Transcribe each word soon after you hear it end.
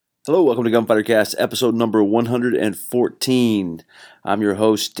Hello, welcome to Gunfighter Cast Episode number 114. I'm your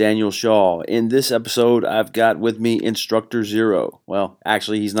host, Daniel Shaw. In this episode, I've got with me Instructor Zero. Well,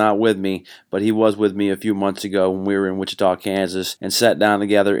 actually, he's not with me, but he was with me a few months ago when we were in Wichita, Kansas, and sat down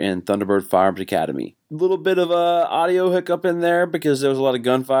together in Thunderbird Firearms Academy. A little bit of a audio hiccup in there because there was a lot of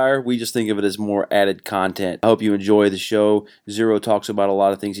gunfire. We just think of it as more added content. I hope you enjoy the show. Zero talks about a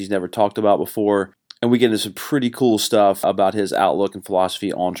lot of things he's never talked about before. And we get into some pretty cool stuff about his outlook and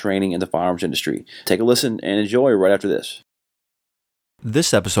philosophy on training in the firearms industry. Take a listen and enjoy right after this.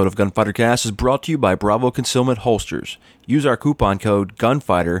 This episode of Gunfighter Cast is brought to you by Bravo Concealment Holsters. Use our coupon code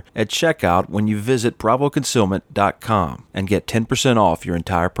GUNFIGHTER at checkout when you visit bravoconcealment.com and get 10% off your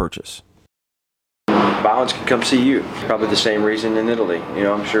entire purchase. Violence can come see you. Probably the same reason in Italy. You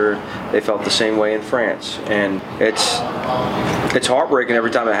know, I'm sure they felt the same way in France. And it's heartbreaking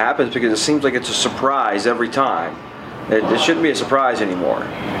every time it happens because it seems like it's a surprise every time. It shouldn't be a surprise anymore.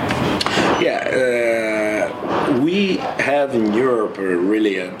 Yeah, we have in Europe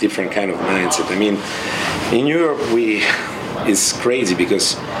really a different kind of mindset. I mean, in Europe it's crazy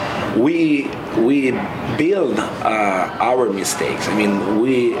because we build our mistakes. I mean,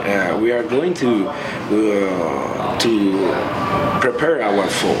 we are going to prepare our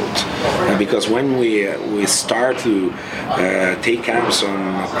fault because when we start to take up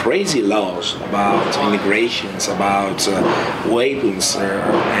some crazy laws about immigrations, about weapons,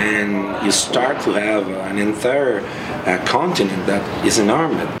 and you start to have an entire continent that is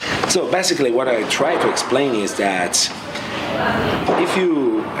armed. So basically, what I try to explain is that if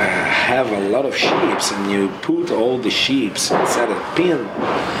you have a lot of sheep and you put all the sheep inside a pen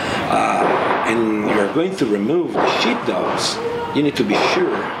and you're going to remove the sheepdogs, you need to be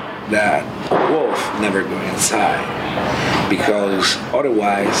sure that a wolf never go inside, because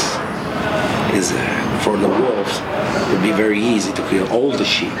otherwise for the wolves it would be very easy to kill all the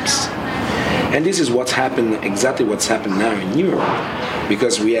sheep. And this is exactly what's happened now in Europe,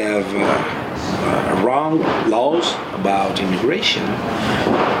 because we have wrong laws about immigration,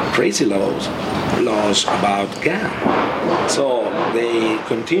 crazy laws about gun. So they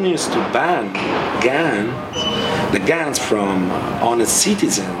continues to ban the guns from honest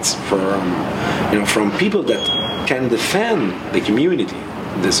citizens, from people that can defend the community,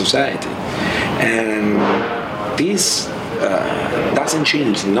 the society, and this doesn't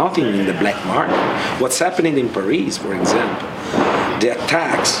change nothing in the black market. What's happening in Paris, for example,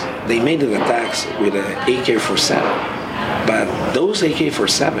 they made the attacks with an AK-47, but those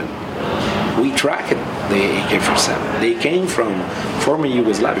AK-47, we tracked the AK-47. They came from former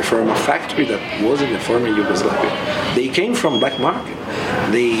Yugoslavia, from a factory that was in the former Yugoslavia. They came from black market.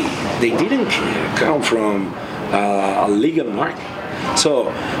 They didn't come from a legal market.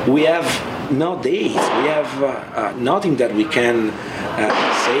 So we have nowadays, we have nothing that we can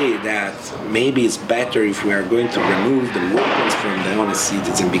say that maybe it's better if we are going to remove the weapons from the honest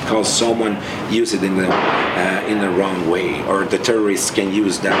citizen because someone used it in the wrong way, or the terrorists can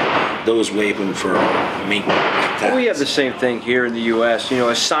use those weapons for making attacks. Well, we have the same thing here in the U.S. You know,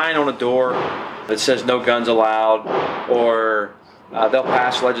 a sign on a door that says "No guns allowed," or they'll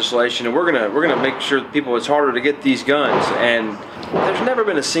pass legislation, and we're gonna make sure that it's harder to get these guns. And there's never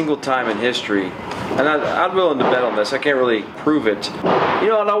been a single time in history, and I'm willing to bet on this. I can't really prove it. You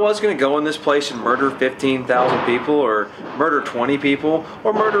know, and I was gonna go in this place and murder 15,000 people, or murder 20 people,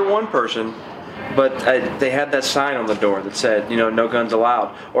 or murder one person. But they had that sign on the door that said, you know, "No guns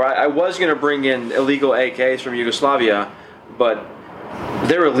allowed." Or I was gonna bring in illegal AKs from Yugoslavia, but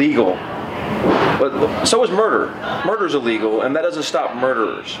they're illegal. But so is murder. Murder's illegal, and that doesn't stop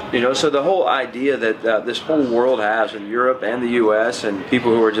murderers. You know, so the whole idea that this whole world has in Europe and the U.S. and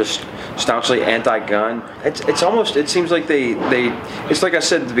people who are just staunchly anti-gun, it seems like it's like I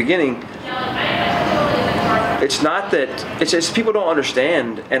said at the beginning. It's not that it's people don't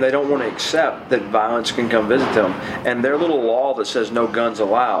understand and they don't want to accept that violence can come visit them, and their little law that says "No guns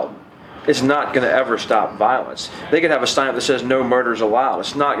allowed" is not going to ever stop violence. They can have a sign that says "No murders allowed."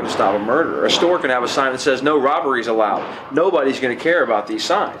 It's not going to stop a murder. A store can have a sign that says "No robberies allowed." Nobody's going to care about these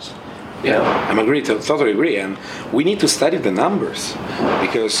signs. Yeah, I'm agree, totally agree. And we need to study the numbers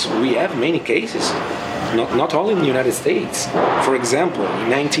because we have many cases, not only in the United States. For example, in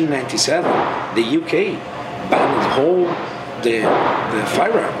 1997, the UK banned the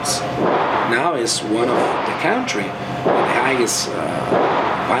firearms. Now it's one of the country with the highest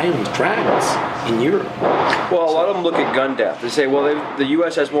violent crimes in Europe. Well, a lot of them look at gun death. They say, well, the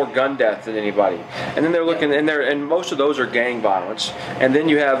U.S. has more gun death than anybody, and then they're looking, and most of those are gang violence, and then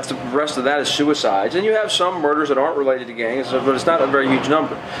you have the rest of that is suicides, and you have some murders that aren't related to gangs, but it's not a very huge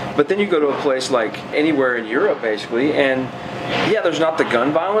number. But then you go to a place like anywhere in Europe, basically, and yeah, there's not the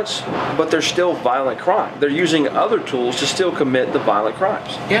gun violence, but there's still violent crime. They're using other tools to still commit the violent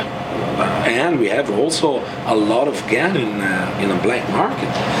crimes. Yeah, and we have also a lot of gun in the black market.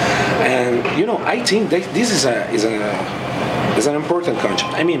 And I think that this is an important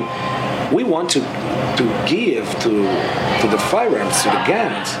concept. I mean, we want to give to the firearms, to the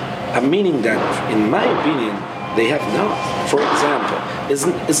guns, a meaning that, in my opinion, they have not. For example,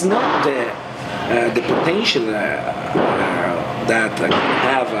 it's not the potential that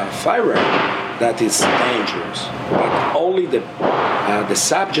have a firearm that is dangerous, but only the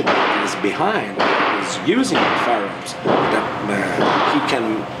subject that is behind is using the firearms that he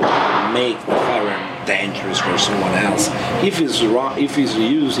can make the firearm dangerous for someone else if he's wrong, if he's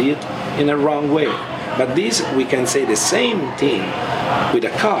used it in a wrong way. But this, we can say the same thing with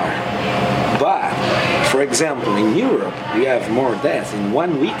a car. But for example, in Europe we have more deaths in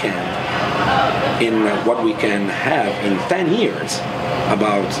one weekend in what we can have in 10 years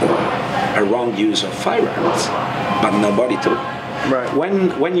about a wrong use of firearms, but nobody took. Right.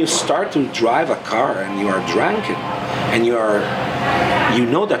 When you start to drive a car and you are drunk and you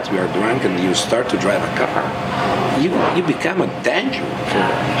know that you are drunk and you start to drive a car, you become a danger for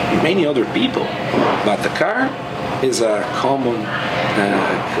many other people. But the car is a common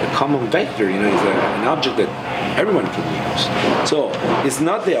vector, it's an object that everyone can use. So it's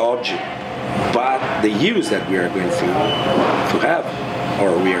not the object, but the use that we are going to have,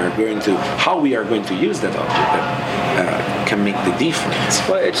 or how we are going to use that object that can make the difference.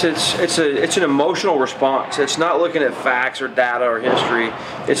 Well, it's an emotional response. It's not looking at facts or data or history.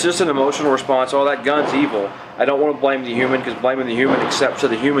 It's just an emotional response. Oh, that gun's evil. I don't want to blame the human, because blaming the human accepts that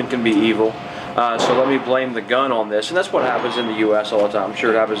the human can be evil. So let me blame the gun on this. And that's what happens in the U.S. all the time. I'm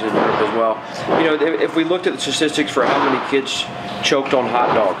sure it happens in Europe as well. If we looked at the statistics for how many kids choked on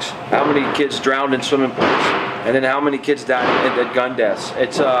hot dogs, how many kids drowned in swimming pools, and then how many kids died at gun deaths,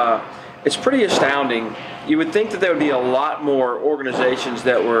 it's pretty astounding. You would think that there would be a lot more organizations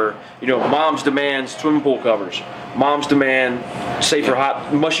that were, moms demand swimming pool covers, moms demand safer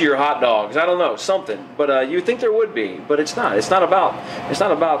mushier hot dogs. I don't know, something. But you would think there would be, but it's not. It's not about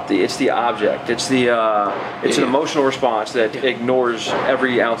it's the object. It's an emotional response that ignores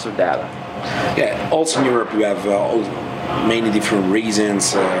every ounce of data. Yeah. Also in Europe, you have many different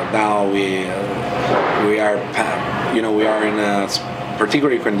reasons. Now we are in a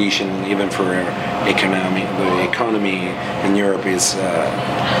particular condition, even for economy. The economy in Europe is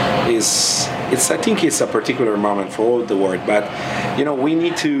I think it's a particular moment for all the world. But we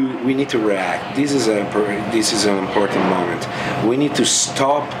need to react. This is an important moment. We need to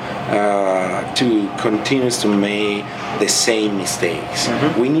stop to continue to make the same mistakes.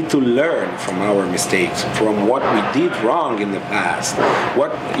 Mm-hmm. We need to learn from our mistakes, from what we did wrong in the past.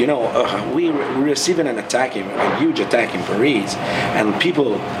 We received a huge attack in Paris, and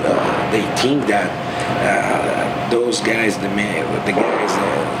people they think that those guys, the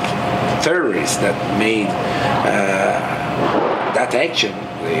terrorists that made that action,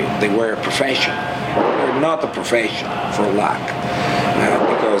 they were a profession. They're not a profession for luck.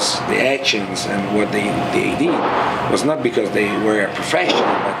 Because the actions and what they did was not because they were a professional,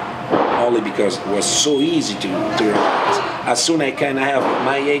 but only because it was so easy to realize. As soon as I can have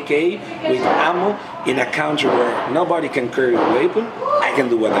my AK with ammo in a country where nobody can carry a weapon, I can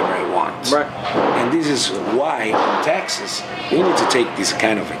do whatever I want. Right. And this is why in Texas we need to take this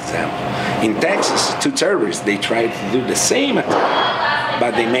kind of example. In Texas, 2 terrorists, they tried to do the same attack,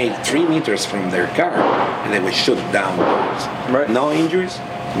 but they made 3 meters from their car and they were shot down. Right. No injuries,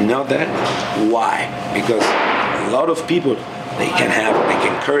 no death. Why? Because a lot of people, they can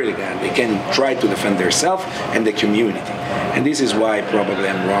carry a gun, they can try to defend themselves and the community. And this is why probably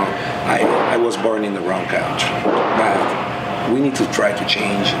I'm wrong. I was born in the wrong country. But we need to try to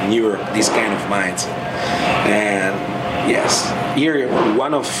change in Europe this kind of mindset. And yes, here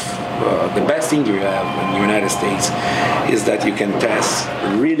one of the best things you have in the United States is that you can test,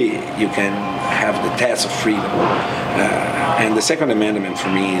 really you can have the test of freedom. And the Second Amendment for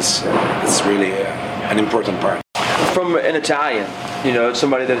me is really an important part. From an Italian,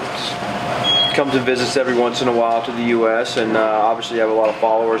 somebody that comes and visits every once in a while to the U.S. and obviously you have a lot of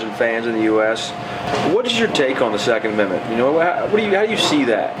followers and fans in the U.S. What is your take on the Second Amendment? How do you see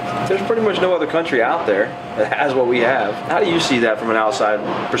that? There's pretty much no other country out there that has what we have. How do you see that from an outside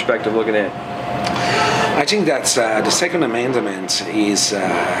perspective looking in? I think that the Second Amendment is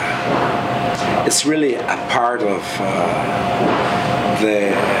it's really a part of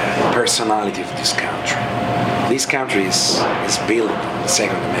the personality of this country. This country is built on the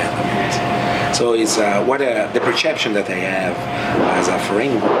Second Amendment. So it's the perception that I have as a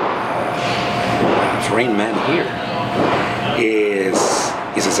foreign man here is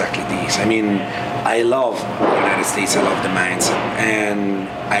exactly this. I mean, I love the United States, I love the mindset, and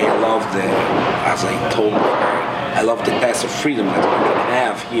I love as I told before, I love the test of freedom that we can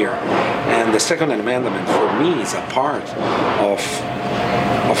have here. And the Second Amendment for me is a part of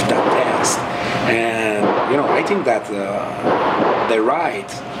that test. And I think that the right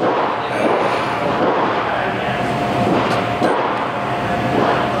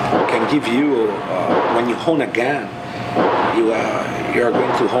can give you when you own a gun, you are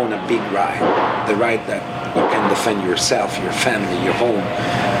going to own a big right, the right that you can defend yourself, your family, your home,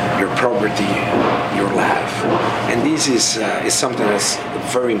 your property, your life. And this is something that's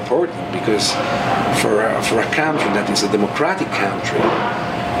very important, because for a country that is a democratic country,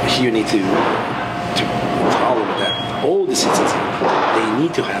 you need to follow that all the citizens, they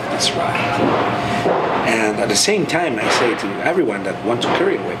need to have this right. And at the same time, I say to everyone that want to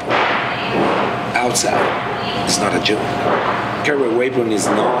carry a weapon outside, it's not a joke. Carry a weapon is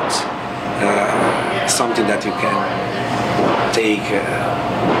not something that you can take.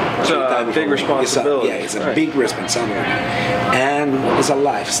 It's a big responsibility. It's a big responsibility, and it's a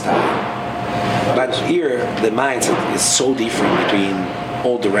lifestyle. But here, the mindset is so different between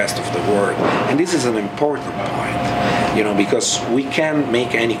all the rest of the world, and this is an important point, because we can't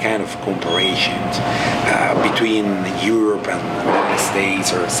make any kind of comparisons between Europe and the United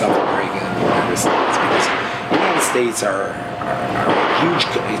States or South America and the United States, because the United States are huge.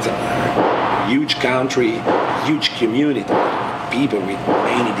 It's a huge country, huge community, people with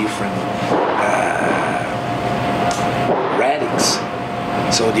many different radix,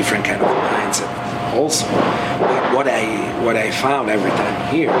 so different kind of mindset also. But what I found every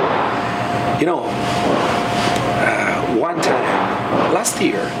time here, one time last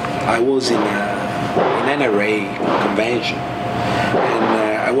year I was in an NRA convention, and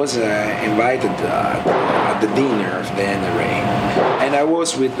I was invited at the dinner of the NRA, and I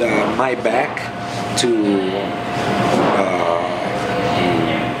was with my back to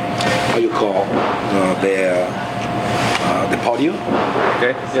how you call the podium?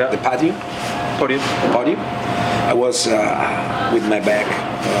 Okay. Yeah. The patio. Podium. I was with my back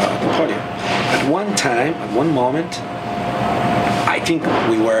the podium. At one moment, I think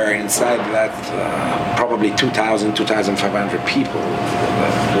we were inside that probably 2,000, 2,500 people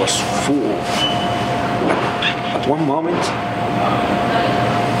was full. At one moment,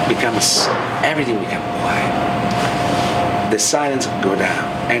 everything became quiet. The silence would go down,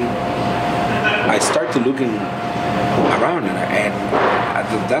 and I started looking around, and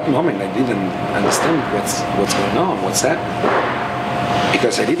at that moment I didn't understand what's going on, what's happening,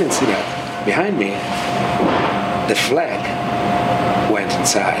 because I didn't see that behind me the flag went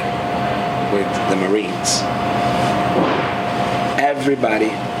inside with the Marines.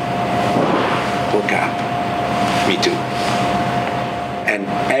 Everybody woke up, me too, and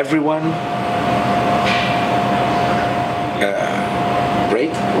everyone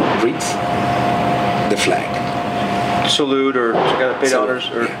breathed the flag. Salute or paid honors,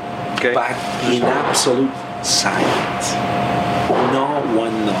 or yeah. Okay. But in absolute silence, no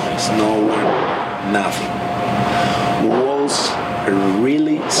one noise, no one, nothing. Was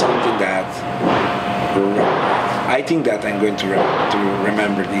really something that I think that I'm going to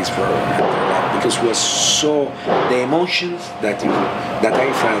remember this for a lot, because it was so, the emotions that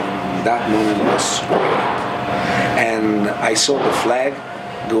I felt in that moment was great. And I saw the flag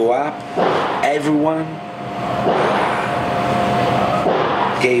go up, everyone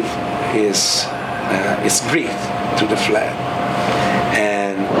gave his breath to the flag,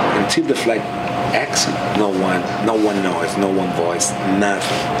 and until the flag exit, no one noise, no one voice,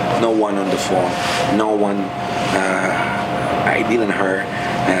 nothing, no one on the phone, no one. I didn't hear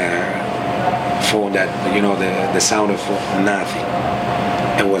phone that the sound of phone, nothing.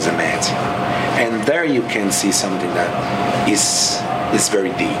 It was amazing, and there you can see something that is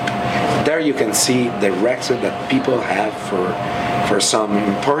very deep. There you can see the record that people have for some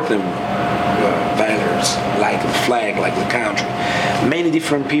important values, like the flag, like the country. Many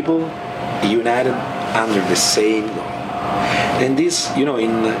different people united under the same goal. And this,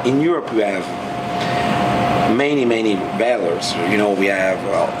 in Europe we have many values. We have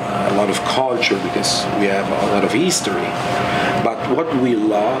a lot of culture because we have a lot of history. But what we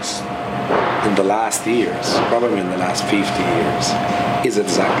lost in the last years, probably in the last 50 years, is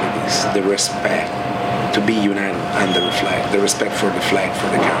exactly this: the respect to be united under the flag, the respect for the flag, for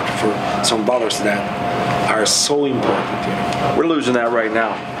the country, for some values that are so important. We're losing that right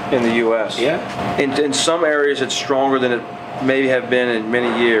now in the U.S. Yeah. In some areas, it's stronger than it maybe have been in many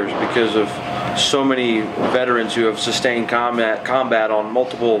years because of so many veterans who have sustained combat on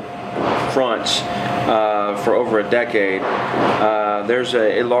multiple fronts for over a decade, there's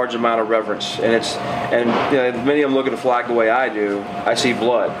a large amount of reverence, and many of them look at the flag the way I do. I see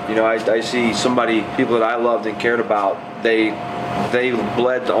blood. I see people that I loved and cared about. They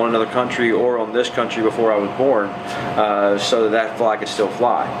bled on another country or on this country before I was born, so that flag could still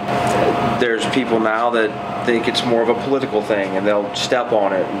fly. There's people now that think it's more of a political thing, and they'll step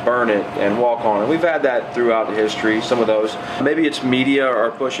on it and burn it and walk on it. We've had that throughout the history, some of those. Maybe it's media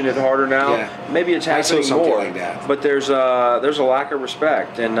are pushing it harder now. Yeah. Maybe it's happening more. Like that. But there's a lack of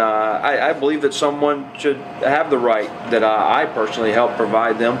respect, and I believe that someone should have the right that I personally help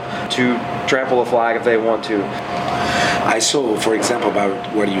provide them to trample a flag if they want to. I saw, for example,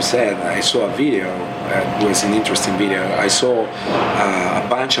 about what you said, I saw a video, it was an interesting video. I saw a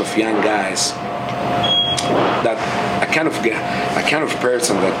bunch of young guys, that a kind of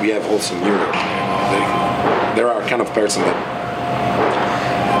person that we have also in Europe. There are a kind of person that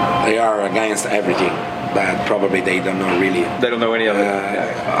they are against everything, but probably they don't know really. They don't know any of it.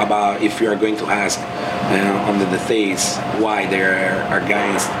 About if you are going to ask on the details why they are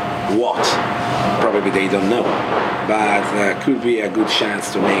against what, probably they don't know, but could be a good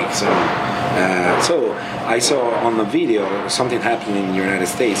chance to make some. So I saw on the video something happening in the United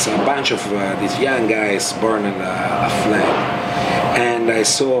States. A bunch of these young guys burning a flag, and I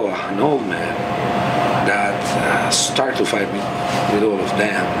saw an old man that started to fight with all of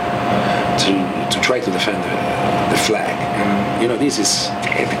them to try to defend the flag. And this is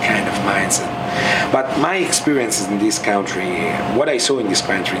the kind of mindset. But my experiences in this country, what I saw in this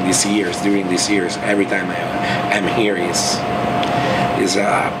country during these years, every time I'm here is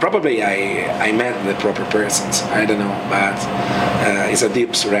probably I met the proper persons. I don't know, but it's a deep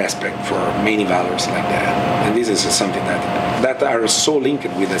respect for many values like that. And this is something that are so linked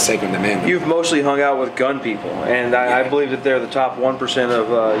with the Second Amendment. You've mostly hung out with gun people, and I believe that they're the top 1%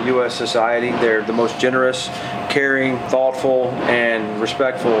 of U.S. society. They're the most generous, caring, thoughtful, and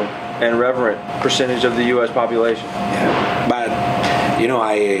respectful and reverent percentage of the U.S. population. Yeah, but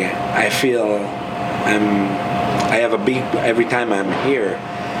I feel I have a big. Every time I'm here,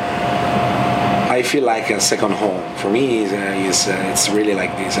 I feel like a second home. For me, it's really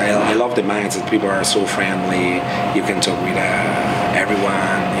like this. I love the mindset. People are so friendly. You can talk with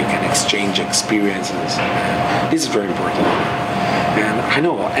everyone. You can exchange experiences. This is very important. And I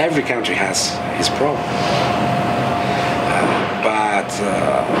know every country has its problem, but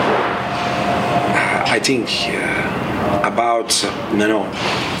I think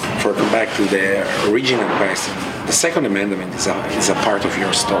for come back to the original question, the Second Amendment is a part of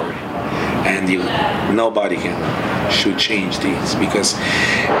your story, and nobody should change this, because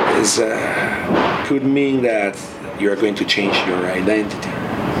it could mean that you are going to change your identity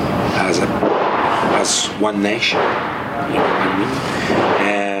as one nation. You know what I mean?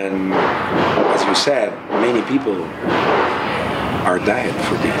 And as you said, many people are dying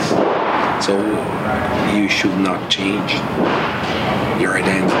for this, so you should not change your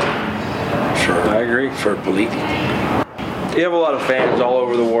identity for politics. You have a lot of fans all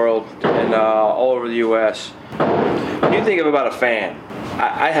over the world and all over the U.S. When you think about a fan,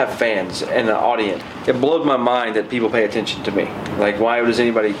 I have fans and an audience. It blows my mind that people pay attention to me. Like, why does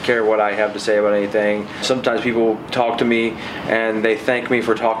anybody care what I have to say about anything? Sometimes people talk to me and they thank me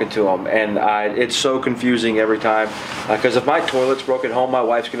for talking to them, and it's so confusing every time. Because if my toilet's broke at home, my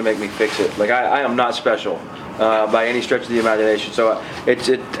wife's going to make me fix it. Like, I am not special by any stretch of the imagination. So it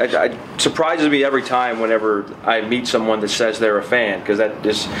surprises me every time whenever I meet someone that says they're a fan.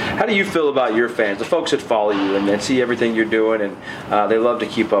 Because how do you feel about your fans, the folks that follow you and see everything you're doing, and they love to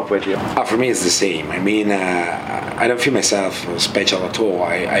keep up with you? For me, it's the same. I mean, I don't feel myself special at all.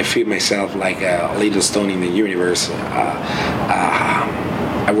 I feel myself like a little stone in the universe.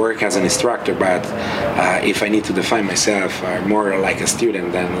 I work as an instructor, but if I need to define myself, I'm more like a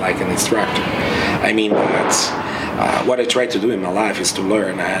student than like an instructor. I mean, what I try to do in my life is to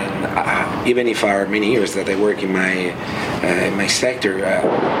learn, and even if are many years that I work in my sector,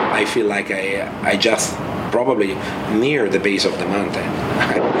 I feel like I just probably near the base of the mountain.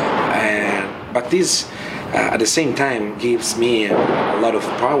 But this, at the same time, gives me a lot of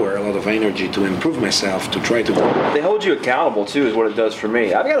power, a lot of energy to improve myself, to try to... They hold you accountable, too, is what it does for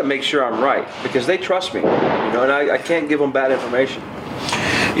me. I've got to make sure I'm right, because they trust me, and I can't give them bad information.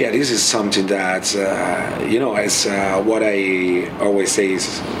 Yeah, this is something that, as what I always say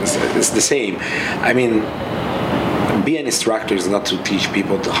is the same. I mean, being an instructor is not to teach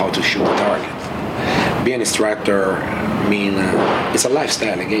people how to shoot a target. Being an instructor it's a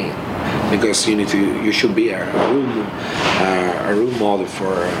lifestyle again, because you should be a role model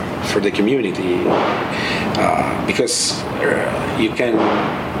for the community, because you can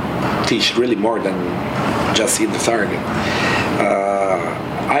teach really more than just hit the target.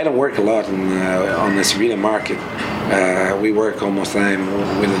 I don't work a lot on the civilian market. We work almost time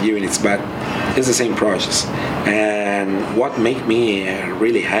with the units, but it's the same process. And what makes me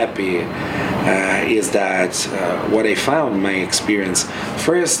really happy is that what I found in my experience.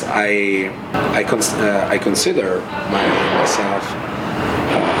 First, I consider myself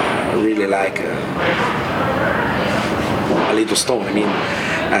really like a little stone. I mean,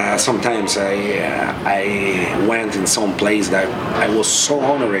 sometimes I went in some place that I was so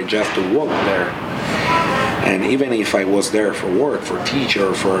honored just to walk there. And even if I was there for work, for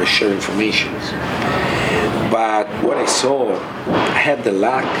teacher, for share information. But what I saw, I had the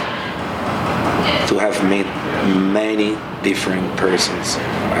luck to have met many different persons.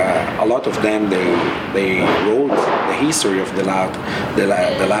 A lot of them, they wrote the history of the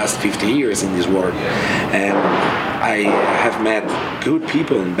last 50 years in this world. And I have met good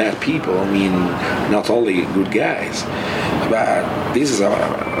people and bad people. I mean, not only good guys, but this is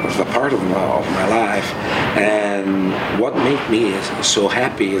a part of my life. And what made me so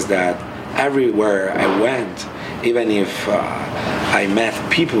happy is that everywhere I went, even if I met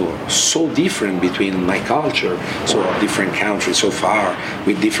people so different between my culture, so different countries so far,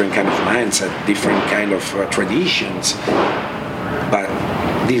 with different kind of mindset, different kind of traditions, but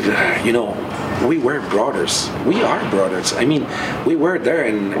we were brothers. We are brothers. I mean, we were there,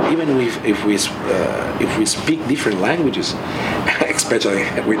 and even if we speak different languages, especially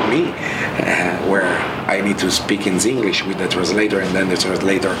with me, where I need to speak in English with the translator, and then the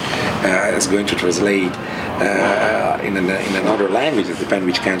translator is going to translate in another language. It depends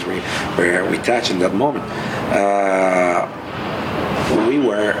which country where we touch in that moment. We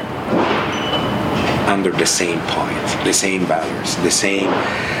were under the same point, the same values, the same.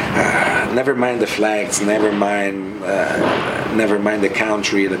 Never mind the flags, never mind the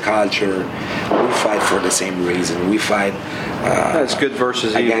country, the culture. We fight for the same reason. We fight. That's good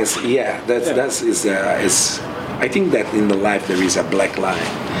versus against. evil. Yeah, is. I think that in the life there is a black line,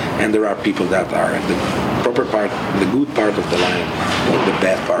 and there are people that are the proper part, the good part of the line, and the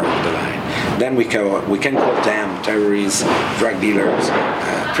bad part of the line. Then we can call them terrorists, drug dealers,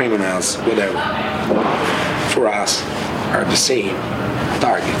 criminals, whatever. For us, are the same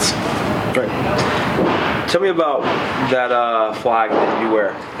targets. Great. Tell me about that flag that you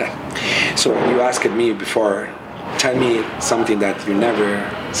wear. So you asked me before, tell me something that you never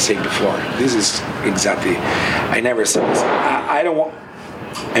said before. This is exactly, I never said this. I don't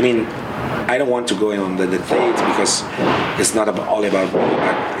want to go in on the details because it's not all about me,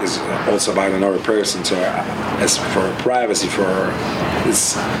 but it's also about another person. So as for privacy,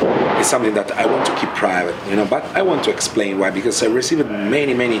 it's something that I want to keep private, But I want to explain why, because I received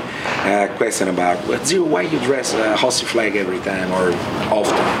many questions about why you dress a Aussie flag every time or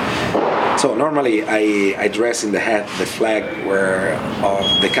often. So normally I dress in the hat the flag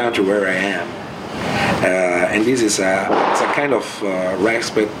of the country where I am. And this is it's a kind of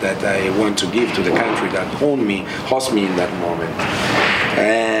respect that I want to give to the country that host me in that moment.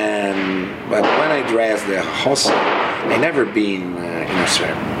 But when I dress the host, I never been in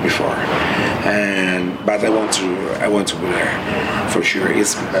Australia before, but I want to go there for sure.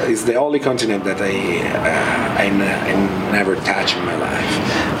 It's the only continent that I never touched in my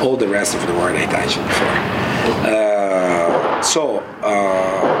life. All the rest of the world I touched before.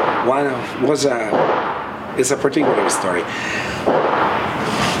 It's a particular story.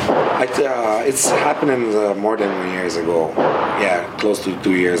 It's happening more than 1 year ago. Yeah, close to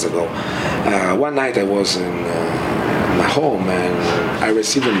 2 years ago. One night I was in my home and I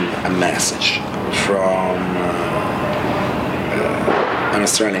received a message from an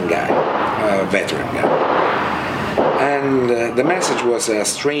Australian guy, a veteran guy. And the message was a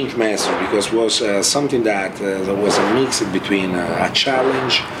strange message because it was something that was a mix between a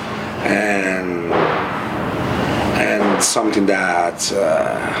challenge and something that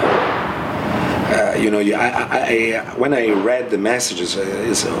when I read the messages,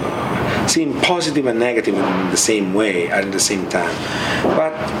 it seemed positive and negative in the same way at the same time.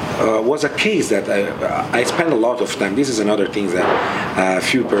 But was a case that I spent a lot of time. This is another thing that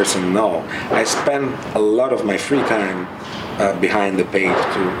few persons know. I spent a lot of my free time behind the page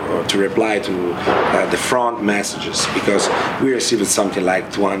to reply to the front messages, because we received something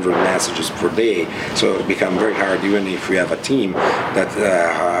like 200 messages per day, so it became very hard even if we have a team that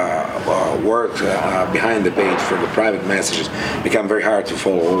work behind the page for the private messages, become very hard to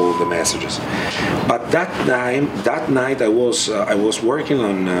follow all the messages. But that night I was working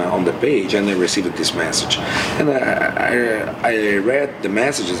on the page, and I received this message, and I read the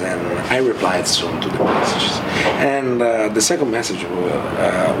messages, and I replied soon to the messages. And the second message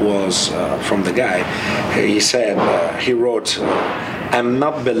was from the guy. He said, he wrote, "I'm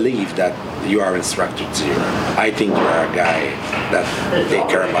not believe that you are Instructor Zero. I think you are a guy that they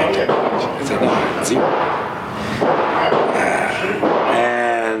care about too much." I said, "No, I'm Zero."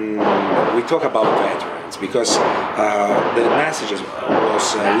 And we talk about veterans, because the messages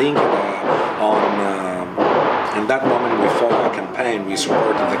was linked on. In that moment, we followed a campaign. We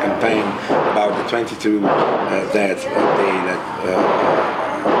supported the campaign about the 22 that day that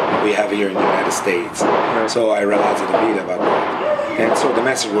we have here in the United States. So I realized a bit about that. And so the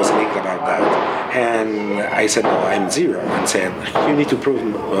message was linked about that. And I said, "No, I'm Zero." And said, "You need to prove that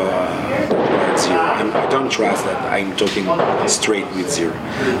you are Zero. I don't trust that I'm talking straight with Zero."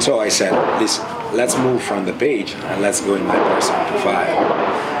 So I said, "Listen, let's move from the page and let's go in my personal profile."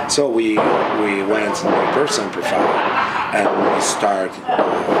 So we went in my personal profile, and we started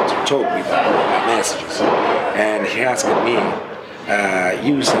to talk with my messages. And he asked me,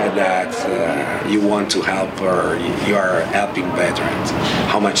 "You said that you want to help, or you are helping veterans.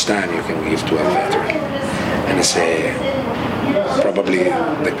 How much time you can give to a veteran?" And I say, probably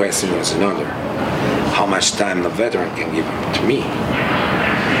the question was another. How much time the veteran can give to me?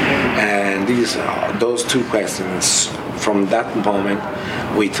 And those two questions, from that moment,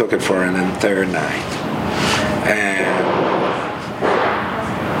 we took it for an entire night. And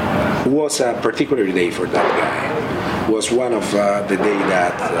it was a particular day for that guy. It was one of the day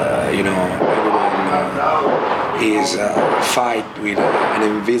that, everyone is fight with an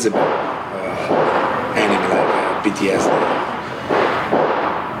invisible enemy like PTSD.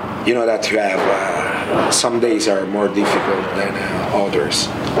 You know that you have some days are more difficult than others,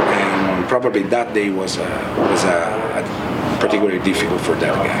 and probably that day was particularly difficult for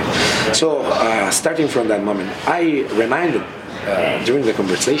that guy. So starting from that moment, I reminded during the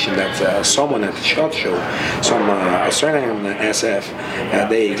conversation that someone at the SHOT Show, some Australian SF,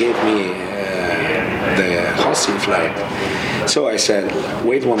 they gave me the Aussie flag. So I said,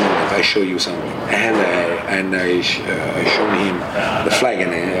 "Wait one moment, I show you something." And I showed him the flag,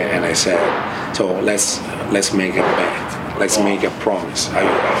 and I said, "So let's make a bet. Let's make a promise,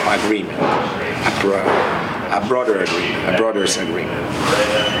 agreement, a brother's agreement.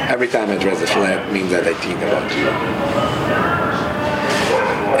 Every time I dress the flag means that I think about you."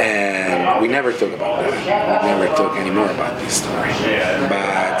 And we never talk about that. We never talk anymore about this story.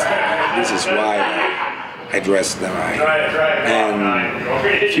 But this is why I dressed the line. And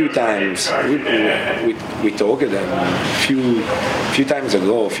a few times we talked, and a few times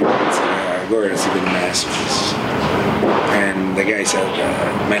ago, a few months ago, I received messages. And the guy said,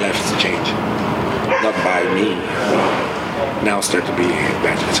 "My life has changed. Not by me. Now start to be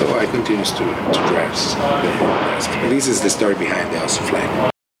better." So I continue to dress. This is the story behind the Aussie flag.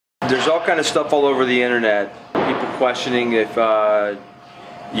 There's all kind of stuff all over the internet. People questioning if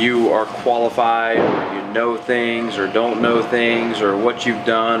you are qualified, or you know things, or don't know things, or what you've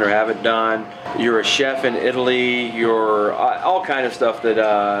done or haven't done. You're a chef in Italy. You're all kind of stuff that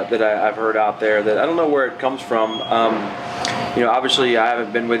I've heard out there that I don't know where it comes from. Obviously I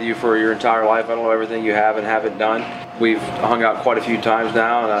haven't been with you for your entire life. I don't know everything you have and haven't done. We've hung out quite a few times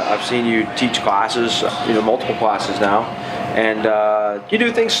now, and I've seen you teach classes, multiple classes now. And you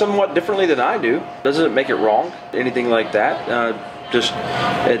do things somewhat differently than I do. Doesn't it make it wrong? Anything like that? Just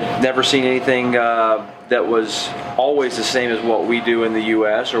had never seen anything that was always the same as what we do in the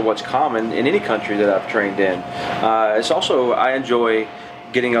U.S. or what's common in any country that I've trained in. It's also, I enjoy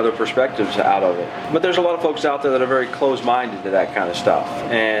getting other perspectives out of it. But there's a lot of folks out there that are very closed-minded to that kind of stuff.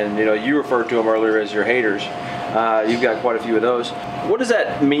 And you referred to them earlier as your haters. You've got quite a few of those. What does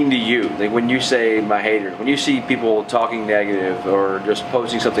that mean to you? Like when you say my haters, when you see people talking negative or just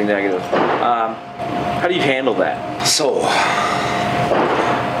posting something negative, how do you handle that? So,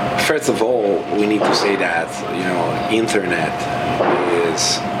 first of all, we need to say that internet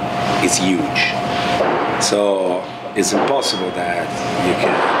is huge. So it's impossible that you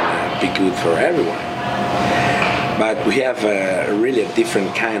can be good for everyone. But we have really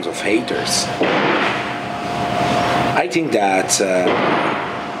different kinds of haters. I think that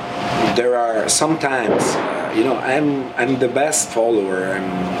there are sometimes, I'm the best follower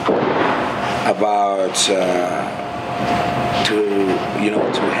about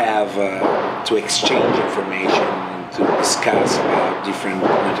to exchange information, to discuss about different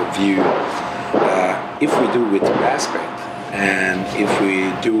point of view. If we do with respect, and if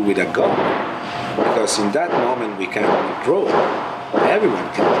we do with a goal, because in that moment we can grow. Everyone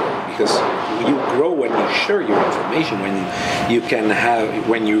can grow, because you grow when you share your information,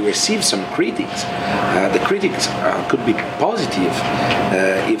 when you receive some critics. The critics could be positive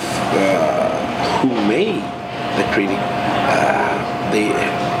if who made the critic they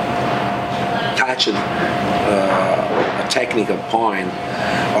touched a technical point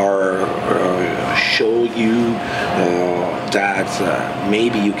or show you that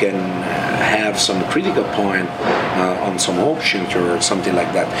maybe you can have some critical point on some options or something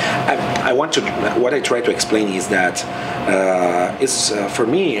like that. What I try to explain is that for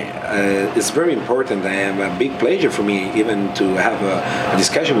me it's very important. I have a big pleasure for me even to have a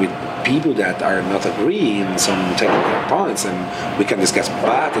discussion with people that are not agree in some technical points, and we can discuss.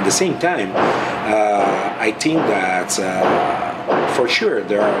 But at the same time, I think that for sure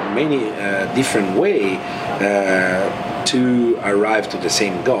there are many different ways to arrive to the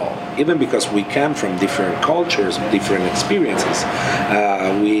same goal. Even because we come from different cultures, different experiences,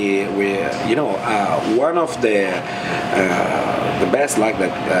 one of the best luck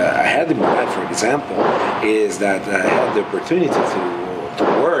that I had in my life, for example, is that I had the opportunity to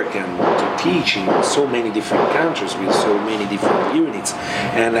work and to teach in so many different countries with so many different units,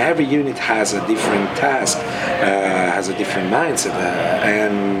 and every unit has a different task, has a different mindset,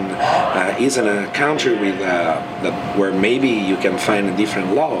 and is in a country with where maybe you can find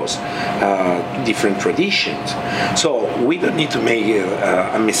different laws, different traditions. So we don't need to make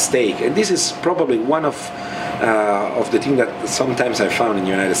a mistake, and this is probably one of the things that sometimes I found in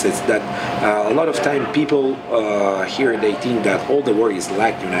the United States, that a lot of time people here, they think that all the world is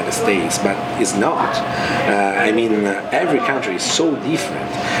like the United States, but it's not. I mean, every country is so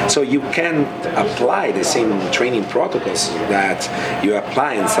different, so you can't apply the same training protocols that you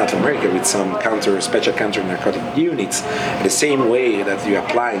apply in South America with some special counter narcotic units, the same way that you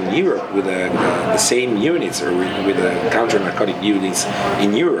apply in Europe with the same units, or with the counter narcotic units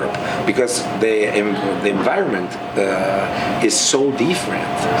in Europe, because the environment is so different,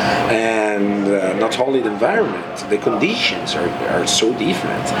 and not only the environment, the conditions are so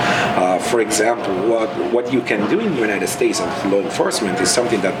different. For example, what you can do in the United States of law enforcement is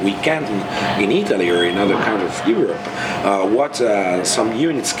something that we can't in Italy or in other countries of Europe. What some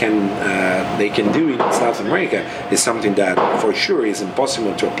units can do in South America is something that for sure is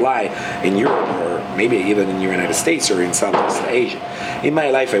impossible to apply in Europe, or maybe even in the United States or in Southeast Asia. In my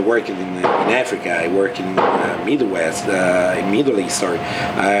life, I worked in Africa, I worked in Midwest, in Middle East, sorry.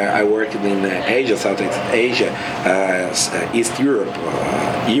 I worked in Asia, Southeast Asia, East Europe,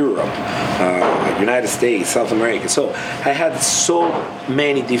 United States, South America. So I had so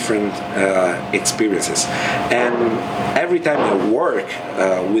many different experiences, and every time I work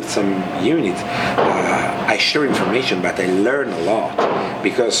with some unit, I share information, but I learn a lot,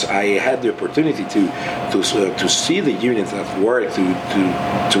 because I had the opportunity to see the units at work,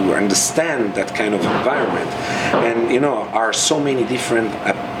 to understand that kind of environment, and are so many different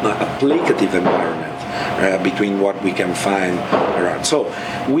applicative environments between what we can find around. So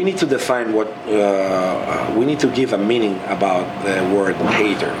we need to define what we need to give a meaning about the word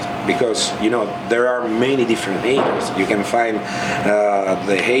haters, because there are many different haters. You can find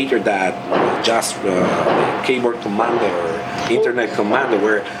the hater that just keyboard commander or internet commander,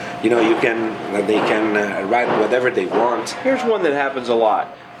 where they can write whatever they want. Here's one that happens a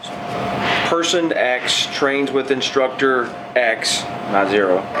lot. Person X trains with instructor X, not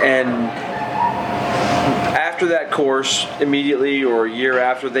zero, and after that course, immediately or a year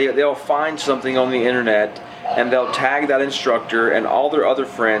after, they'll find something on the internet, and they'll tag that instructor and all their other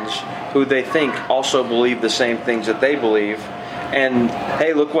friends who they think also believe the same things that they believe. And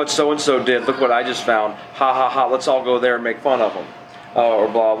hey, look what so-and-so did, look what I just found, ha ha ha, let's all go there and make fun of them. Or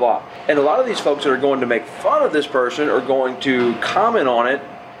blah blah. And a lot of these folks that are going to make fun of this person or going to comment on it,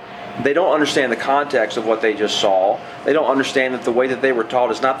 they don't understand the context of what they just saw. They don't understand that the way that they were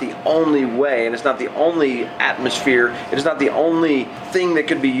taught is not the only way, and it's not the only atmosphere. It is not the only thing that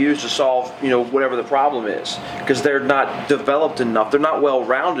could be used to solve, whatever the problem is, because they're not developed enough. They're not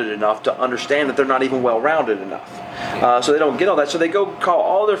well-rounded enough to understand that they're not even well-rounded enough. So they don't get all that. So they go call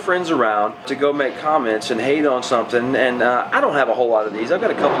all their friends around to go make comments and hate on something. And I don't have a whole lot of these. I've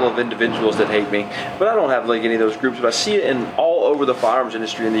got a couple of individuals that hate me, but I don't have any of those groups. But I see it in all over the firearms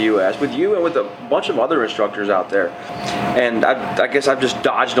industry in the U.S. with you and with a bunch of other instructors out there. And I guess I've just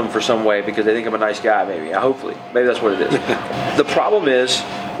dodged them for some way because they think I'm a nice guy. Maybe, hopefully, maybe that's what it is. The problem is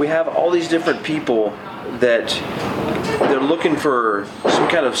we have all these different people that they're looking for some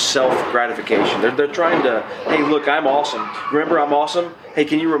kind of self-gratification. They're trying to, hey, look, I'm awesome. Remember, I'm awesome? Hey,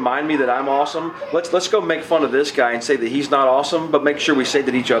 can you remind me that I'm awesome? Let's go make fun of this guy and say that he's not awesome, but make sure we say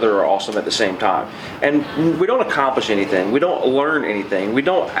that each other are awesome at the same time. And we don't accomplish anything. We don't learn anything. We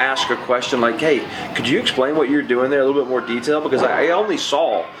don't ask a question like, hey, could you explain what you're doing there in a little bit more detail? Because I only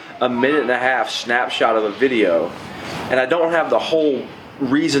saw a 1.5-minute snapshot of a video, and I don't have the whole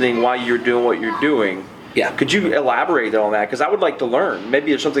reasoning why you're doing what you're doing. Yeah. Could you elaborate on that? Because I would like to learn.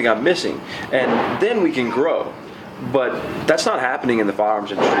 Maybe there's something I'm missing, and then we can grow. But that's not happening in the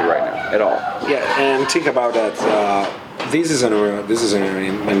firearms industry right now at all. Yeah, and think about that. This is an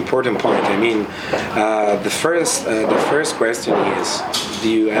important point. I mean, the first question is: do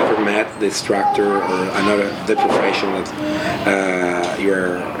you ever met the instructor or the professional that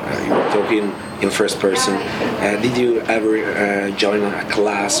you're talking in first person? Did you ever join a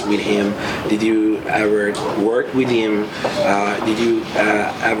class with him? Did you ever work with him? Did you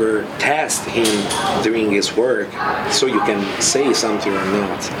ever test him during his work so you can say something or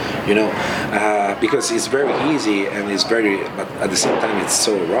not? You know, because it's very easy and but at the same time it's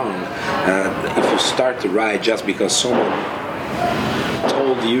so wrong. If you start to ride just because someone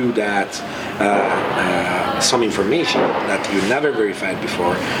told you that some information that you never verified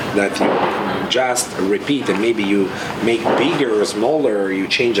before, that you just repeat, and maybe you make bigger or smaller, or you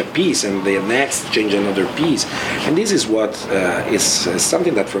change a piece and the next change another piece, and this is what is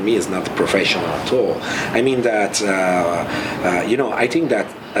something that for me is not professional at all. I mean that I think that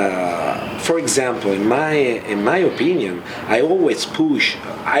for example, in my opinion, I always push.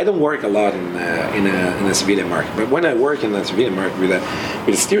 I don't work a lot in a civilian market, but when I work in a civilian market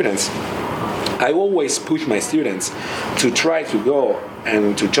with students, I always push my students to try to go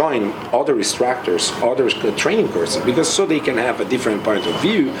and to join other instructors, other training courses, because so they can have a different point of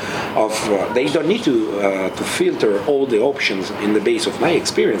view of, they don't need to filter all the options in the base of my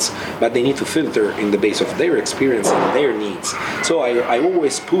experience, but they need to filter in the base of their experience and their needs. So I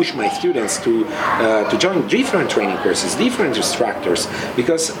always push my students to join different training courses, different instructors,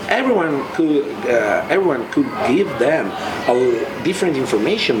 because everyone could give them a different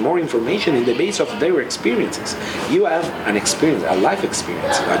information, more information in the base of their experiences. You have an experience, a life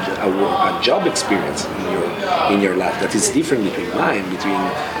experience, a job experience in your life that is different between mine, between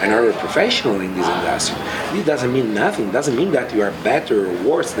another professional in this industry. This doesn't mean nothing. It doesn't mean that you are better or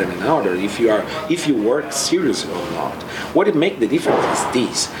worse than another if you work seriously or not. What it makes the difference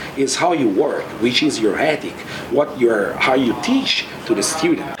is how you work, which is your ethic, how you teach to the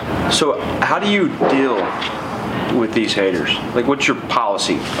student. So how do you deal with these haters? Like, what's your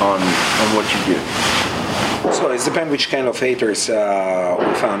policy on what you do? So it depends which kind of haters we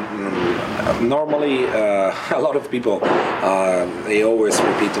found. Normally, a lot of people, they always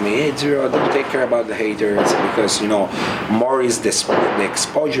repeat to me, hey, Zero, don't take care about the haters, because, more is the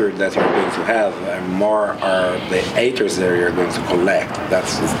exposure that you're going to have, and more are the haters that you're going to collect.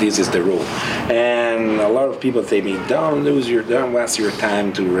 This is the rule. And a lot of people say me, don't waste your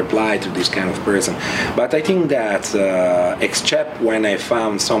time to reply to this kind of person. But I think that, except when I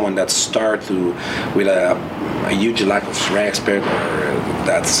found someone that with a huge lack of respect, or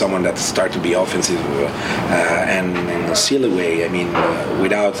that's someone that start to be offensive and in a silly way, I mean,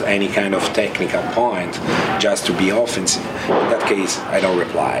 without any kind of technical point, just to be offensive. In that case, I don't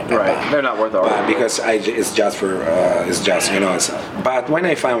reply. Right, they're not worth arguing. Because but when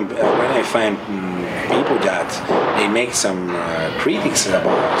I find people that they make some critics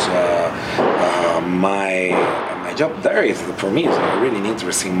about my job, there is, for me, it's a really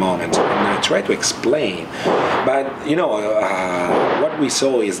interesting moment, and I try to explain. But what we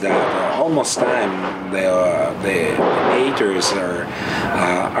saw is that almost time the haters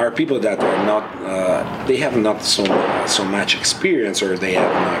are people that are not they have not so much experience, or they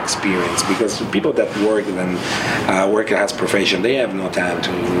have no experience, because people that work as profession, they have no time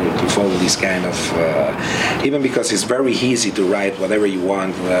to follow this kind of even because it's very easy to write whatever you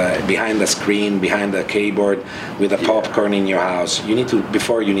want behind the screen, behind the keyboard, with a popcorn in your house. You need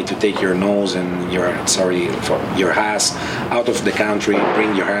to take your nose and your ass out of the country,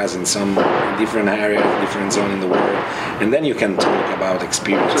 bring your ass in some different area, different zone in the world, and then you can talk about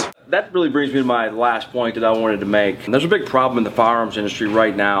experience. That really brings me to my last point that I wanted to make. There's a big problem in the firearms industry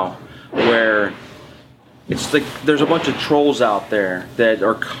right now where it's like there's a bunch of trolls out there that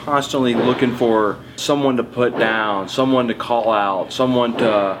are constantly looking for someone to put down, someone to call out, someone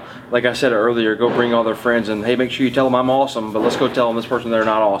to, like I said earlier, go bring all their friends and, hey, make sure you tell them I'm awesome, but let's go tell them this person they're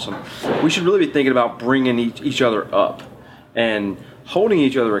not awesome. We should really be thinking about bringing each other up and holding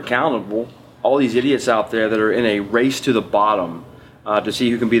each other accountable. All these idiots out there that are in a race to the bottom to see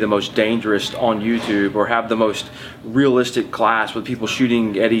who can be the most dangerous on YouTube, or have the most realistic class with people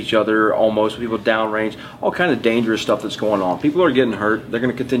shooting at each other, almost people downrange, all kind of dangerous stuff that's going on. People are getting hurt. They're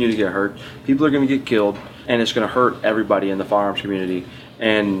going to continue to get hurt. People are going to get killed, and it's going to hurt everybody in the firearms community.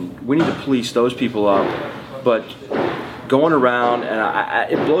 And we need to police those people up. But going around,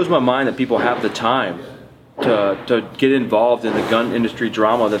 and it blows my mind that people have the time to get involved in the gun industry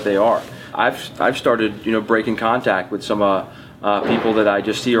drama that they are. I've started, breaking contact with some people that I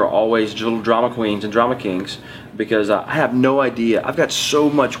just see are always little drama queens and drama kings, because I have no idea. I've got so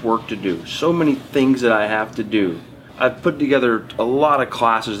much work to do, so many things that I have to do. I've put together a lot of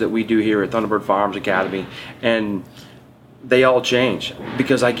classes that we do here at Thunderbird Firearms Academy, and they all change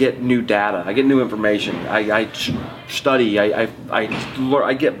because I get new data, I get new information, I study,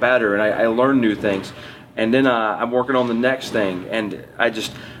 I get better, and I learn new things, and then I'm working on the next thing, and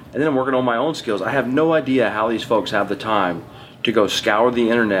then I'm working on my own skills. I have no idea how these folks have the time to go scour the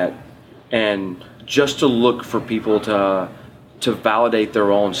internet and just to look for people to validate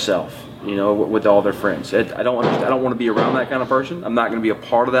their own self, with all their friends. I don't want to be around that kind of person. I'm not going to be a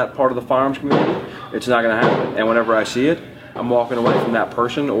part of that part of the firearms community. It's not going to happen. And whenever I see it, I'm walking away from that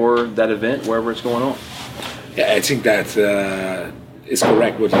person or that event, wherever it's going on. Yeah, I think that is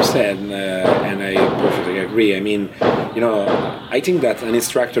correct what you said, and I perfectly agree. I mean, I think that an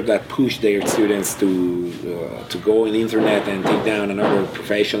instructor that push their students to go on the internet and take down another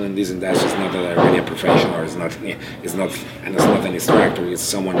professional in this industry is not really a professional, or it's not an instructor. It's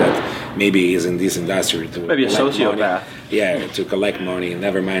someone that maybe is in this industry to maybe a sociopath. Money. Yeah, to collect money, and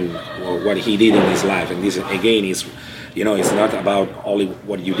never mind what he did in his life. And this again is. It's not about only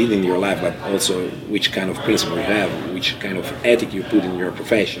what you did in your life, but also which kind of principle you have, which kind of ethic you put in your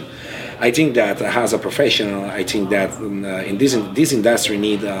profession. I think that as a professional, I think that in this industry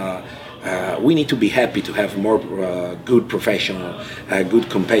we need to be happy to have more good professional, good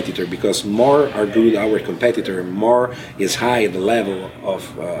competitor, because more are good our competitor, more is high the level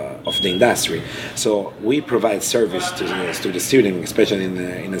of the industry. So we provide service to the student, especially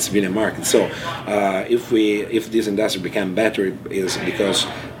in the civilian market. So if this industry become better, is because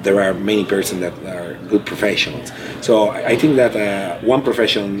there are many persons that are good professionals. So I think that one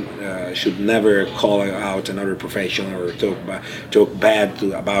profession should never call out another professional or talk bad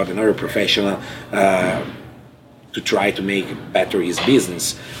about another professional to try to make better his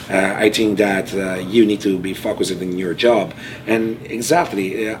business. I think that you need to be focused in your job. And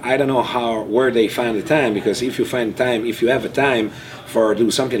exactly, I don't know where they find the time, because if you have a time for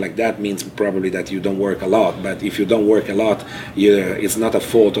do something like that, means probably that you don't work a lot. But if you don't work a lot, it's not a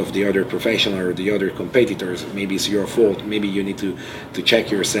fault of the other professional or the other competitors. Maybe it's your fault. Maybe you need to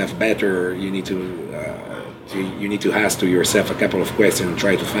check yourself better. You need to ask to yourself a couple of questions and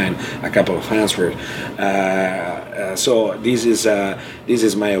try to find a couple of answers. So this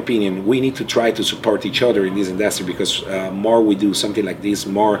is my opinion. We need to try to support each other in this industry, because more we do something like this,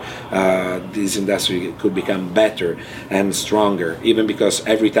 more this industry could become better and stronger. Even because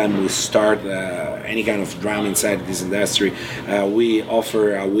every time we start any kind of drama inside this industry, we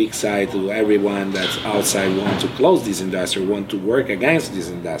offer a weak side to everyone that's outside want to close this industry, want to work against this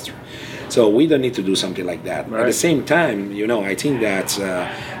industry. So we don't need to do something like that. Right. At the same time, I think that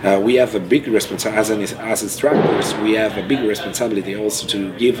we have a big responsibility as instructors. We have a big responsibility also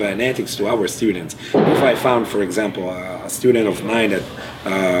to give an ethics to our students. If I found, for example, a student of mine that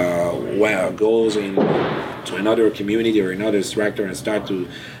goes to another community or another instructor and start to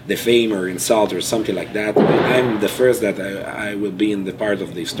defame or insult or something like that, I'm the first that I will be in the part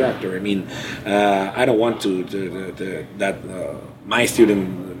of the instructor. I mean, I don't want that my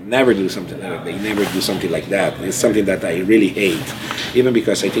student never do something like that. It's something that I really hate, even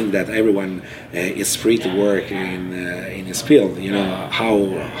because I think that everyone is free to work in his field,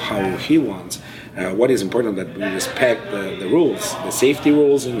 how he wants. What is important that we respect the rules, the safety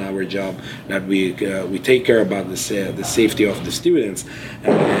rules in our job, that we take care about the safety of the students,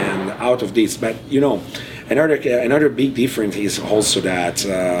 and out of this. But another big difference is also that.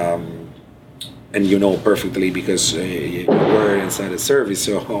 And perfectly, because you were inside the service,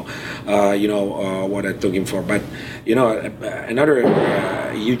 so what I'm talking for. But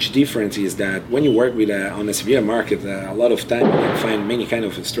another huge difference is that when you work on a civilian market, a lot of time you can find many kind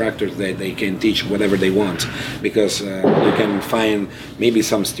of instructors that they can teach whatever they want, because you can find maybe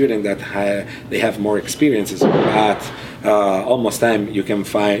some student that they have more experiences, but almost time you can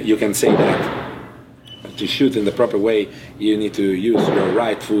say that. To shoot in the proper way, you need to use your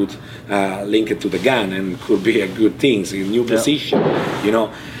right foot, link it to the gun, and could be a good thing. So a new position,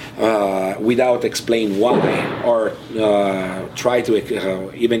 without explain why, or try to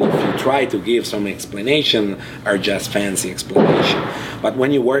even if you try to give some explanation, are just fancy explanation. But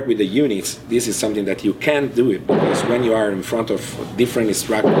when you work with the units, this is something that you can't do it, because when you are in front of different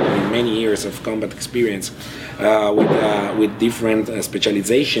instructors with many years of combat experience, with different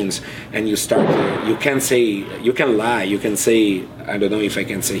specializations, and you start, you can lie, you can say, I don't know if I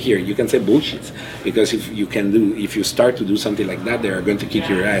can say here, you can say bullshit, because if you start to do something like that, they are going to kick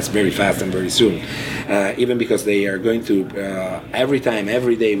your ass very fast and very soon. Even because they are going to, every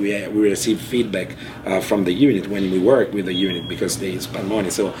day we receive feedback from the unit when we work with the unit, because they spend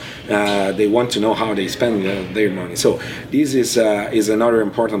money, so they want to know how they spend their money. So this is another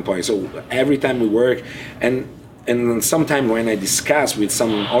important point. So every time we work, and sometimes when I discuss with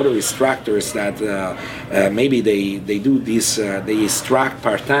some other instructors that maybe they do this, they instruct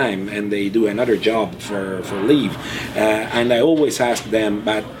part-time and they do another job for leave, and I always ask them,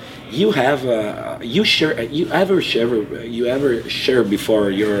 but you ever share before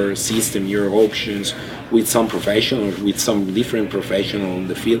your system, your options with some professional, with some different professional in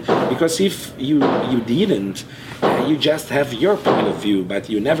the field? Because if you didn't, you just have your point of view, but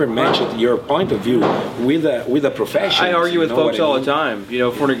you never mentioned your point of view with a professional. I argue with folks all the time.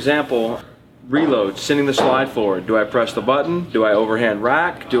 For an example, reload, sending the slide forward. Do I press the button? Do I overhand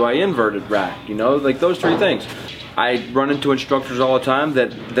rack? Do I inverted rack? Like those three things. I run into instructors all the time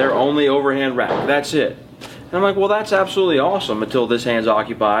that they're only overhand rack. That's it. And I'm like, well, that's absolutely awesome until this hand's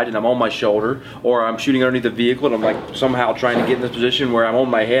occupied and I'm on my shoulder, or I'm shooting underneath the vehicle and I'm like somehow trying to get in this position where I'm on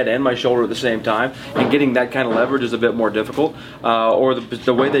my head and my shoulder at the same time, and getting that kind of leverage is a bit more difficult. Or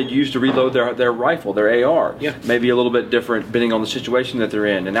the way they used to reload their rifle, their AR, maybe a little bit different depending on the situation that they're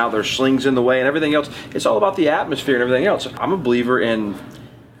in, and now their slings in the way and everything else. It's all about the atmosphere and everything else. I'm a believer in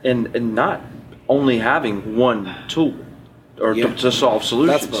not only having one tool or to solve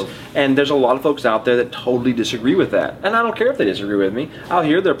solutions. And there's a lot of folks out there that totally disagree with that. And I don't care if they disagree with me. I'll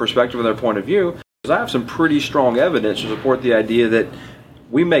hear their perspective and their point of view, because I have some pretty strong evidence to support the idea that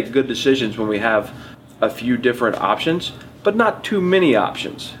we make good decisions when we have a few different options, but not too many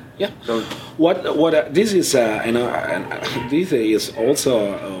options. Yeah. So this is this is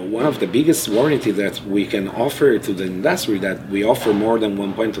also one of the biggest warranty that we can offer to the industry, that we offer more than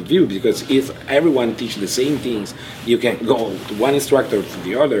one point of view, because if everyone teaches the same things, you can go to one instructor to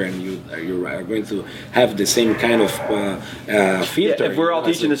the other, and you are going to have the same kind of filter. Yeah, if we're all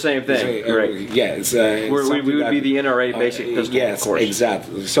teaching the same thing, great. We would be the NRA basic pistol, yes, of course.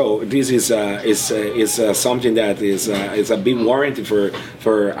 Exactly. So this is something that is a big warranty for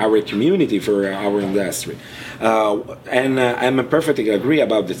our community, for our industry. And I'm perfectly agree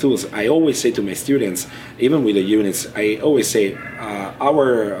about the tools. I always say to my students, even with the units, I always say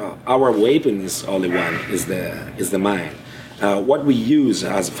our weapon is only one, is the mind. What we use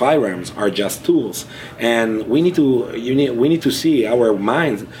as firearms are just tools, and we need to see our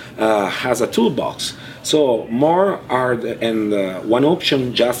mind has a toolbox. So more are one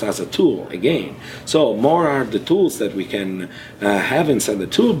option just as a tool again. So more are the tools that we can have inside the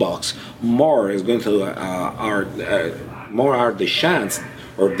toolbox. More is going to more are the chance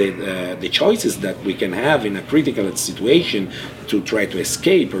or the choices that we can have in a critical situation to try to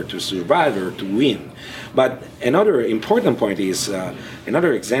escape or to survive or to win. But another important point is,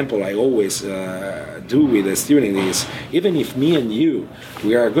 another example I always do with a student is, even if me and you,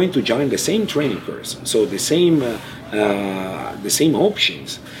 we are going to join the same training course, so the same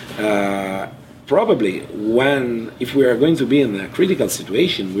options, probably if we are going to be in a critical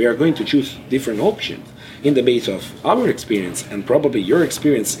situation, we are going to choose different options in the base of our experience, and probably your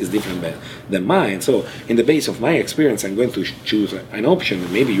experience is different than mine. So in the base of my experience, I'm going to choose an option,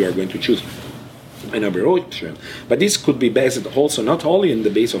 and maybe you are going to choose another option. But this could be based also not only in the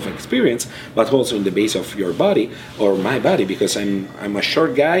base of experience, but also in the base of your body or my body, because I'm a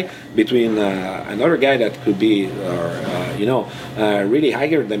short guy between another guy that could be really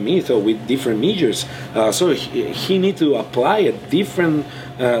higher than me, so with different measures. So he need to apply a different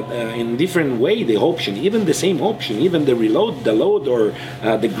in different way the option, even the same option, even the reload, the load, or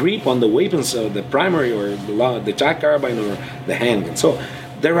the grip on the weapons, the primary or the tac carbine or the handgun. So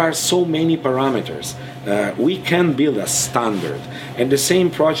there are so many parameters. We can build a standard, and the same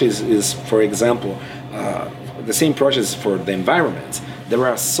process is, for example, the same process for the environments. There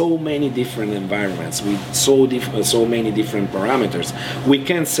are so many different environments with so many different parameters. We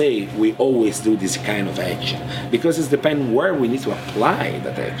can't say we always do this kind of action, because it depends where we need to apply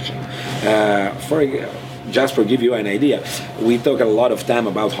that action. Just to give you an idea, we talk a lot of time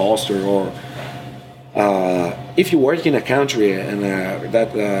about holster, or if you work in a country and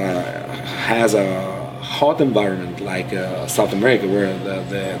that has a hot environment like South America, where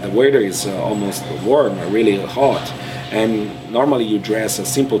the weather is almost warm or really hot, and normally you dress a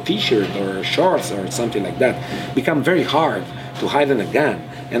simple t-shirt or shorts or something like that, become very hard to hide in a gun.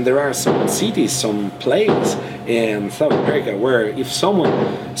 And there are some cities, some places in South America where if someone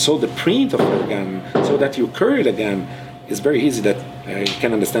saw the print of your gun, so that you carry the gun, it's very easy that you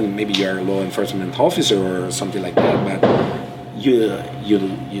can understand maybe you're a law enforcement officer or something like that, but you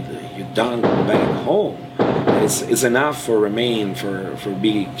don't go back home. It's enough for remain, for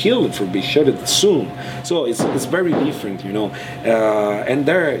be killed, for be shot soon. So it's very different, and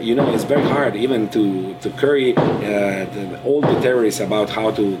there, it's very hard even to carry all the theories about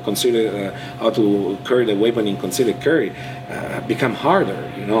how to consider how to carry the weapon in concealed carry become harder,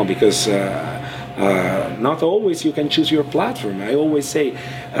 because not always you can choose your platform. I always say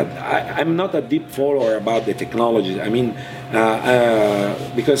I'm not a deep follower about the technology. I mean,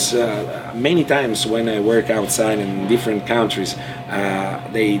 because many times when I work outside in different countries,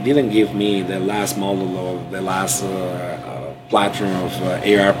 they didn't give me the last model or the last platform of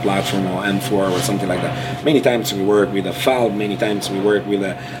AR platform or M4 or something like that. Many times we work with a FAL, many times we work with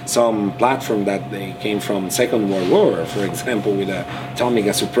some platform that they came from Second World War, for example, with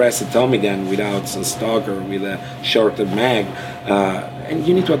a suppressed Tommy gun without a stock or with a shorter mag. And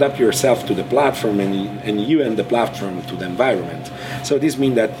you need to adapt yourself to the platform and you and the platform to the environment. So this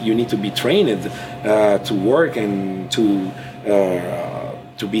means that you need to be trained to work and to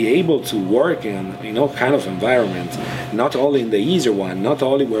be able to work in all kind of environment, not only in the easier one, not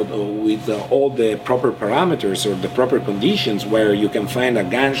only with all the proper parameters or the proper conditions where you can find a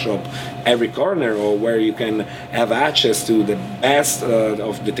gun shop every corner or where you can have access to the best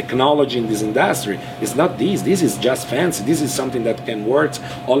of the technology in this industry. It's not this. This is just fancy. This is something that can work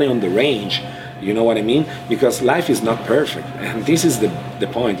only on the range. You know what I mean? Because life is not perfect, and this is the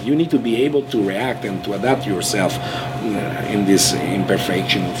point. You need to be able to react and to adapt yourself in this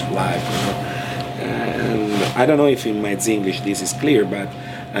imperfection of life. And I don't know if in my English this is clear, but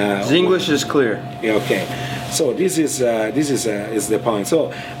English is clear. Okay, so this is the point.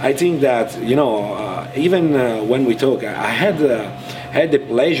 So I think that even when we talk, I had the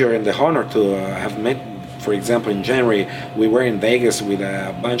pleasure and the honor to have met. For example, in January, we were in Vegas with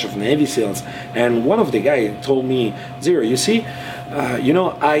a bunch of Navy SEALs, and one of the guys told me, Zero, you see,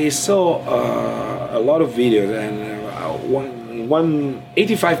 I saw a lot of videos, and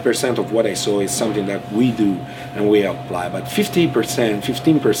 85% of what I saw is something that we do and we apply, but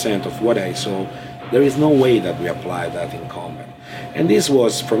 15% of what I saw, there is no way that we apply that in combat. And this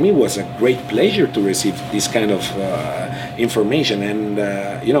was, for me, was a great pleasure to receive this kind of information. And,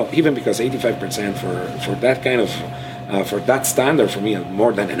 even because 85% for that kind of, for that standard, for me,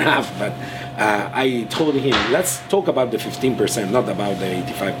 more than enough. But I told him, let's talk about the 15%, not about the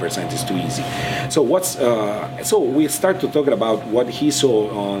 85%. It's too easy. So so we start to talk about what he saw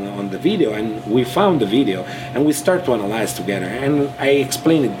on the video, and we found the video, and we start to analyze together. And I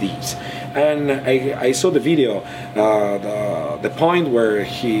explained these. And I saw the video. The point where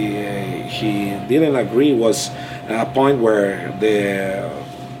he didn't agree was a point where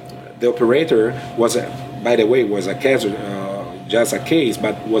the operator was, by the way, was a case, just a case,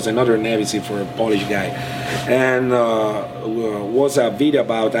 but was another Navy SEAL for a Polish guy, and was a video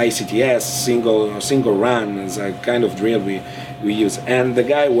about ICTS single run as a kind of drill we use. And the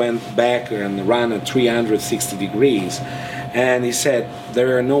guy went back and ran at 360 degrees. And he said,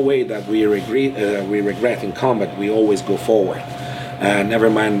 there are no way that we regret in combat, we always go forward. Never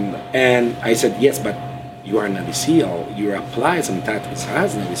mind. And I said, yes, but you are a Navy SEAL, you apply some tactics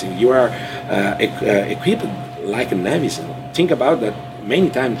as Navy SEAL, you are equipped like a Navy SEAL. Think about that. Many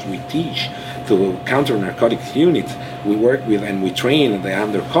times we teach to counter narcotics unit, we work with and we train the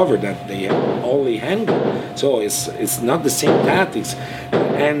undercover that they only handle. So it's not the same tactics.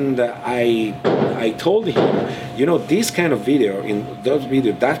 And I told him, this kind of video, in those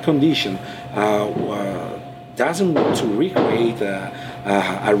videos, that condition doesn't want to recreate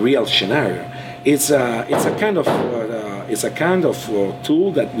a real scenario. It's a kind of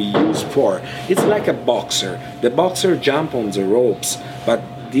tool that we use for. It's like a boxer. The boxer jump on the ropes, but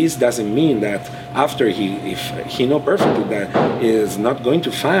this doesn't mean that after if he know perfectly that is not going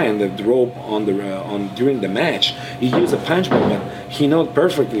to find the rope during the match, he use a punch ball, but he knows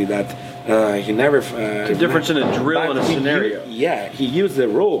perfectly that he never. The difference in a drill and a scenario. He used the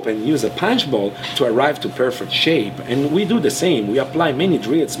rope and used a punch ball to arrive to perfect shape, and we do the same. We apply many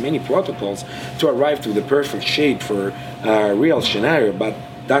drills, many protocols to arrive to the perfect shape for a real scenario. But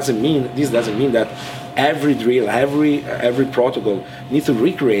this doesn't mean that every drill, every protocol needs to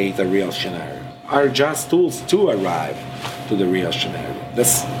recreate a real scenario. Are just tools to arrive to the real scenario.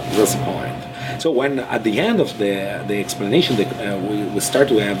 That's the point. So when at the end of the explanation, we start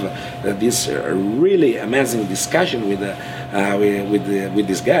to have this really amazing discussion with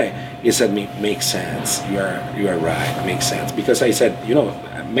this guy. He said, "Makes sense. You are right. Makes sense." Because I said,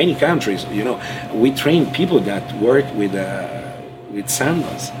 many countries, we train people that work with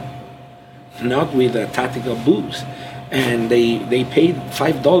sandals, not with tactical boots, and they paid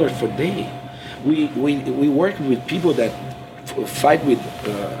 $5 per day. We work with people that fight with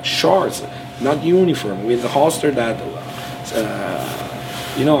shorts, not uniform, with a holster that,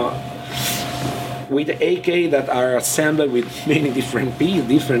 with AK that are assembled with many different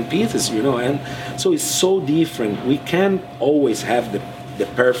pieces, and so it's so different. We can't always have the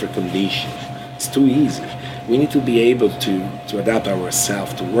perfect conditions. It's too easy. We need to be able to adapt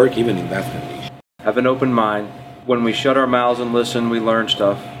ourselves to work even in that condition. Have an open mind. When we shut our mouths and listen, we learn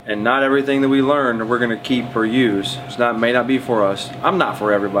stuff. And not everything that we learn we're going to keep or use. May not be for us. I'm not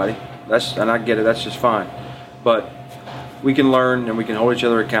for everybody. And I get it. That's just fine. But we can learn and we can hold each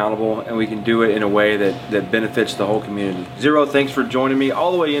other accountable, and we can do it in a way that benefits the whole community. Zero, thanks for joining me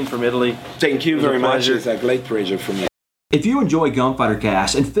all the way in from Italy. Thank you very much. It's a great pleasure for me. If you enjoy Gunfighter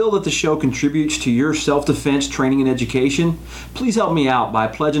Cast and feel that the show contributes to your self-defense training and education, please help me out by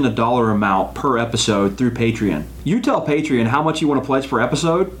pledging $1 amount per episode through Patreon. You tell Patreon how much you want to pledge per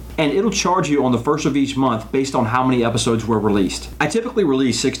episode, and it'll charge you on the first of each month based on how many episodes were released. I typically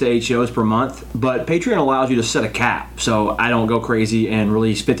release 6 to 8 shows per month, but Patreon allows you to set a cap so I don't go crazy and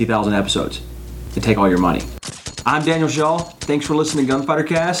release 50,000 episodes to take all your money. I'm Daniel Shaw. Thanks for listening to Gunfighter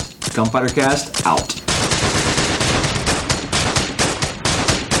Cast. Gunfighter Cast out.